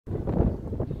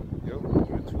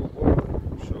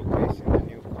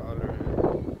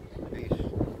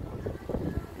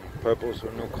Purple's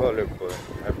a new color, but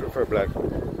I prefer black.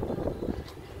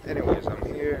 Anyways, I'm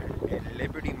here in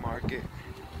Liberty Market,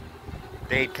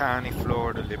 Dade County,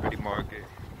 Florida, Liberty Market.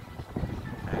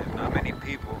 And not many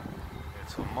people.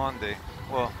 It's a Monday.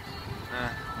 Well,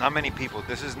 not many people.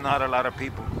 This is not a lot of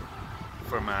people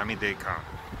for Miami-Dade County.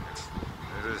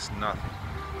 It is nothing.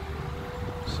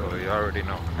 So you already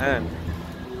know. And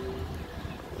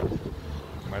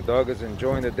my dog is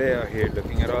enjoying the day out here,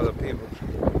 looking at all the people,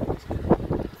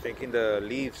 thinking the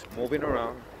leaves moving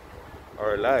around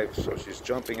are alive, so she's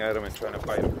jumping at them and trying to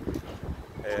bite them.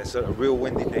 It's a real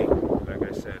windy day, like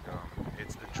I said.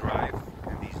 It's the drive,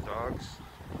 and these dogs,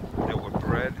 they were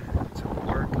bred to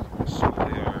work, so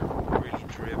they are really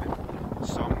driven.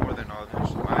 Some more than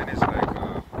others. Mine is like,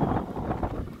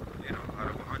 you know, out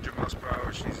of 100 miles per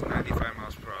hour, she's 95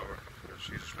 miles per hour.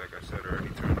 She's, like I said, already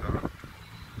turned on.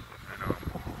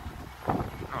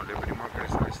 And Liberty Market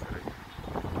is nice today.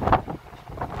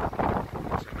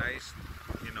 It's a nice,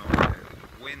 you know,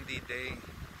 windy day.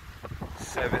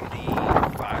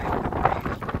 75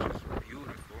 degrees, which is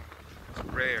beautiful. It's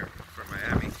rare for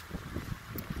Miami.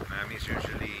 Miami's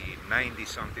usually 90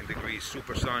 something degrees,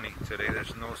 super sunny. Today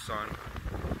there's no sun,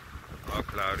 all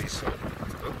cloudy, so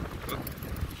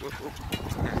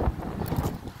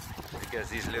I guess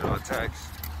these little attacks.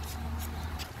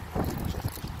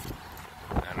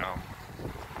 I know.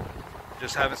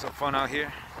 Just having some fun out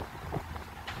here.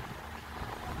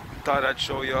 Thought I'd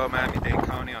show y'all Miami-Dade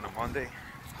County on a Monday.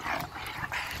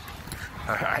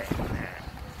 Alright,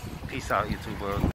 peace out, YouTube world.